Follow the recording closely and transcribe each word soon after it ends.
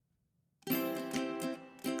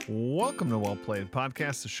Welcome to Well Played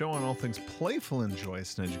Podcast, the show on all things playful and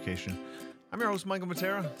joyous in education. I'm your host, Michael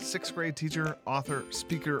Matera, sixth grade teacher, author,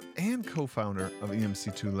 speaker, and co-founder of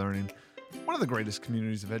EMC2 Learning, one of the greatest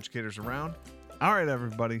communities of educators around. All right,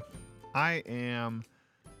 everybody, I am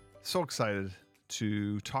so excited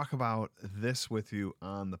to talk about this with you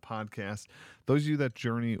on the podcast. Those of you that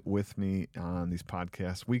journey with me on these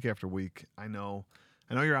podcasts week after week, I know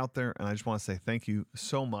you're out there, and I just want to say thank you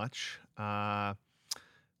so much.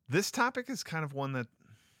 This topic is kind of one that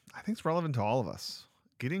I think is relevant to all of us.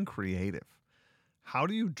 Getting creative. How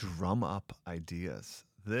do you drum up ideas?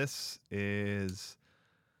 This is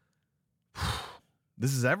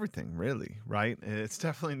everything, really, right? It's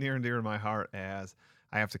definitely near and dear to my heart as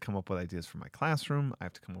I have to come up with ideas for my classroom. I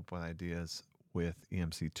have to come up with ideas with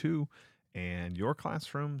EMC2 and your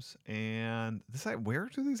classrooms. And where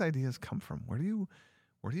do these ideas come from? Where do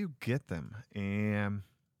you get them? And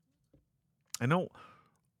I know,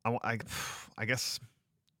 I guess,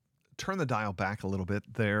 turn the dial back a little bit.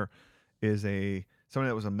 There is somebody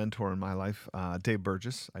that was a mentor in my life, Dave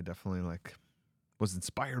Burgess. I definitely was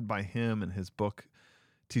inspired by him and his book,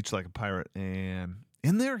 Teach Like a Pirate. And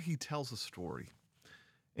in there, he tells a story.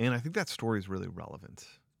 And I think that story is really relevant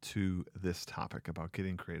to this topic about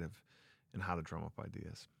getting creative and how to drum up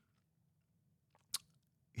ideas.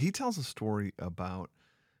 He tells a story about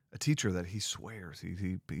a teacher that he swears,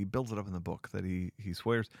 he builds it up in the book, that he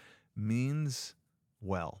swears means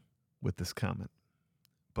well with this comment.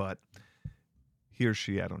 But he or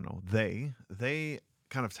she, I don't know, they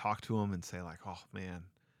kind of talk to him and say like, oh man,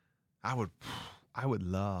 I would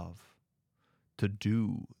love to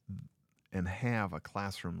do and have a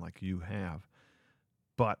classroom like you have.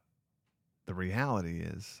 But the reality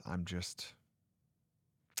is I'm just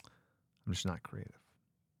not creative.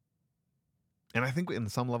 And I think in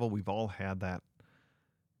some level, we've all had that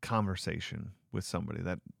conversation with somebody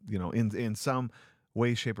that, in some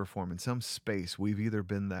way, shape, or form, in some space, we've either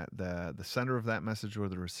been the sender of that message or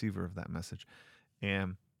the receiver of that message.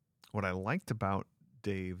 And what I liked about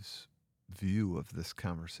Dave's view of this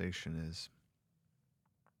conversation is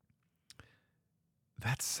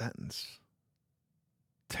that sentence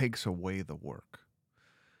takes away the work.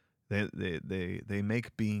 They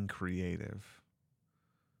make being creative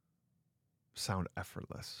sound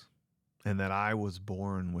effortless, and that I was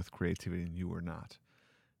born with creativity and you were not.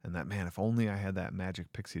 And that, man, if only I had that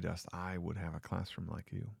magic pixie dust, I would have a classroom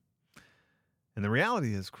like you. And the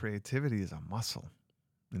reality is creativity is a muscle.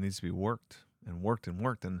 It needs to be worked and worked and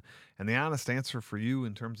worked. And the honest answer for you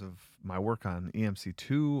in terms of my work on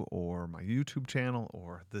EMC2 or my YouTube channel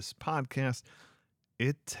or this podcast,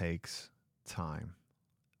 it takes time.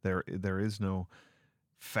 There is no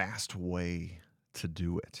fast way to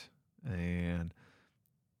do it. And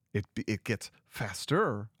it gets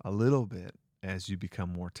faster a little bit as you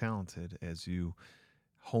become more talented, as you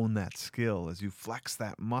hone that skill, as you flex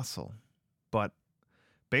that muscle. But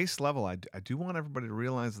base level, I do want everybody to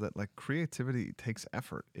realize that creativity takes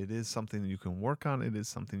effort. It is something that you can work on. It is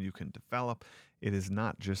something you can develop. It is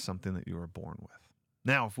not just something that you were born with.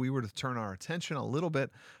 Now, if we were to turn our attention a little bit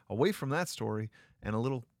away from that story and a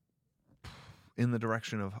little in the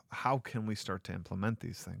direction of how can we start to implement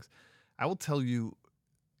these things, I will tell you,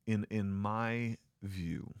 in my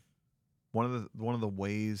view, one of the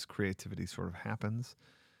ways creativity sort of happens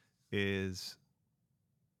is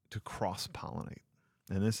to cross-pollinate.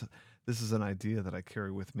 And this is an idea that I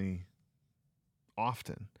carry with me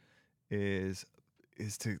often, is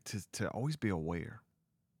to always be aware,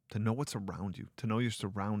 to know what's around you, to know your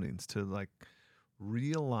surroundings, to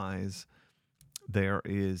realize there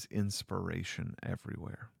is inspiration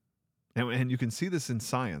everywhere. And you can see this in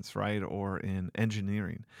science, right? Or in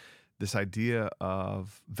engineering. This idea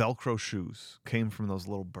of Velcro shoes came from those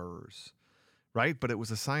little burrs, right? But it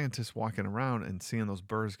was a scientist walking around and seeing those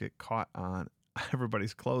burrs get caught on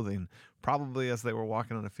everybody's clothing, probably as they were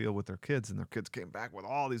walking on a field with their kids, and their kids came back with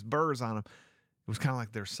all these burrs on them. It was kind of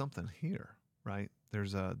like, there's something here, right?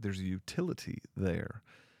 There's a utility there.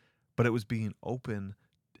 But it was being open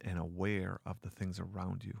and aware of the things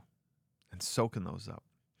around you and soaking those up.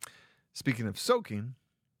 Speaking of soaking,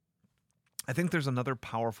 I think there's another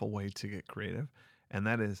powerful way to get creative, and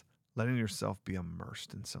that is letting yourself be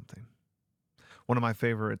immersed in something. One of my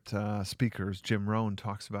favorite speakers, Jim Rohn,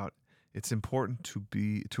 talks about it's important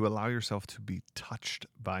to allow yourself to be touched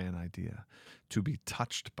by an idea, to be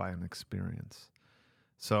touched by an experience.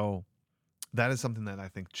 So that is something that I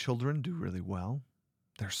think children do really well.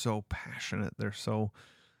 They're so passionate. They're so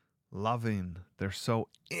loving. They're so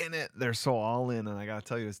in it. They're so all in. And I got to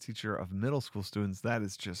tell you, as teacher of middle school students, that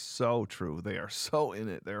is just so true. They are so in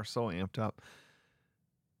it. They are so amped up.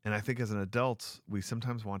 And I think as an adult, we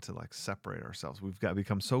sometimes want to like separate ourselves. We've got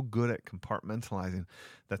become so good at compartmentalizing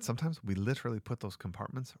that sometimes we literally put those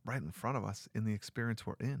compartments right in front of us in the experience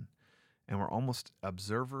we're in. And we're almost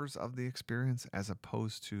observers of the experience as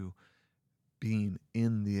opposed to being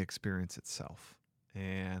in the experience itself.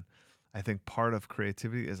 And I think part of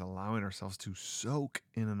creativity is allowing ourselves to soak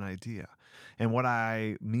in an idea. And what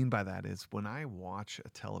I mean by that is when I watch a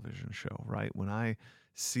television show, right? When I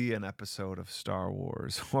see an episode of Star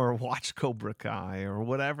Wars or watch Cobra Kai or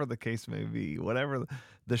whatever the case may be, whatever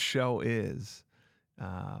the show is,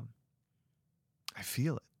 I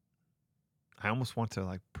feel it. I almost want to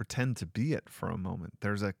like pretend to be it for a moment.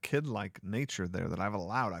 There's a kid-like nature there that I've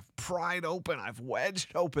allowed. I've pried open. I've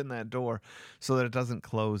wedged open that door so that it doesn't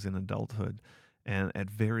close in adulthood. And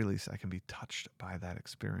at very least, I can be touched by that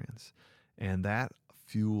experience. And that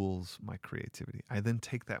fuels my creativity. I then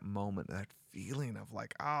take that moment, that feeling of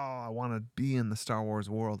like, oh, I want to be in the Star Wars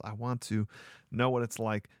world. I want to know what it's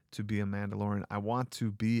like to be a Mandalorian. I want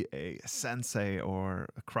to be a sensei or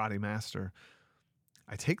a karate master.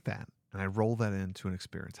 I take that and I roll that into an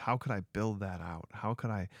experience. How could I build that out? How could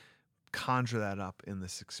I conjure that up in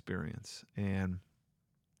this experience? And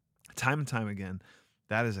time again,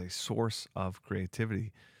 that is a source of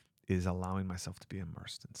creativity, is allowing myself to be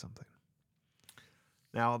immersed in something.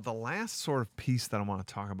 Now, the last sort of piece that I want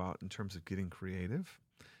to talk about in terms of getting creative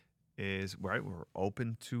is, right, we're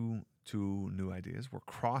open to new ideas. We're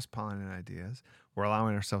cross-pollinating ideas. We're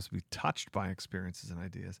allowing ourselves to be touched by experiences and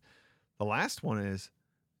ideas. The last one is,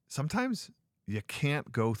 sometimes you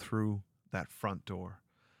can't go through that front door.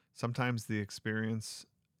 Sometimes the experience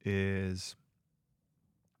is,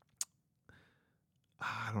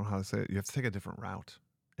 I don't know how to say it. You have to take a different route.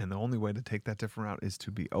 And the only way to take that different route is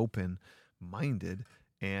to be open-minded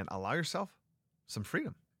and allow yourself some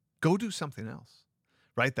freedom. Go do something else,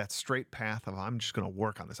 right? That straight path of, I'm just going to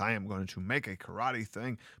work on this. I am going to make a karate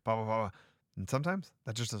thing, blah, blah, blah, blah. And sometimes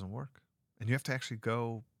that just doesn't work. And you have to actually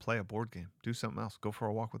go play a board game, do something else, go for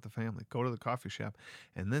a walk with the family, go to the coffee shop,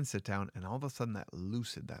 and then sit down. And all of a sudden that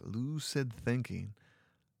lucid thinking,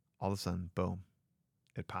 all of a sudden, boom,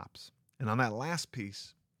 it pops. And on that last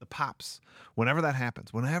piece, the pops, whenever that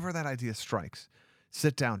happens, whenever that idea strikes,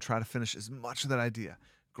 sit down, try to finish as much of that idea,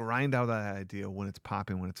 grind out that idea when it's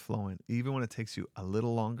popping, when it's flowing, even when it takes you a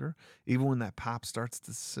little longer, even when that pop starts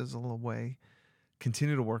to sizzle away.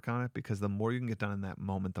 Continue to work on it, because the more you can get done in that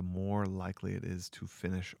moment, the more likely it is to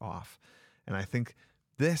finish off. And I think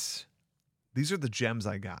these are the gems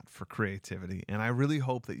I got for creativity. And I really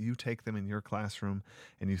hope that you take them in your classroom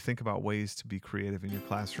and you think about ways to be creative in your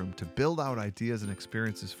classroom, to build out ideas and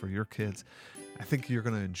experiences for your kids. I think you're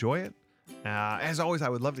going to enjoy it. As always, I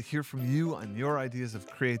would love to hear from you on your ideas of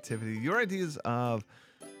creativity, your ideas of,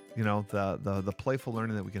 the playful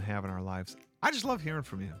learning that we can have in our lives. I just love hearing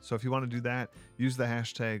from you. So if you want to do that, use the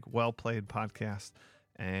hashtag WellPlayedPodcast,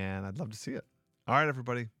 and I'd love to see it. All right,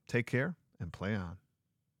 everybody, take care and play on.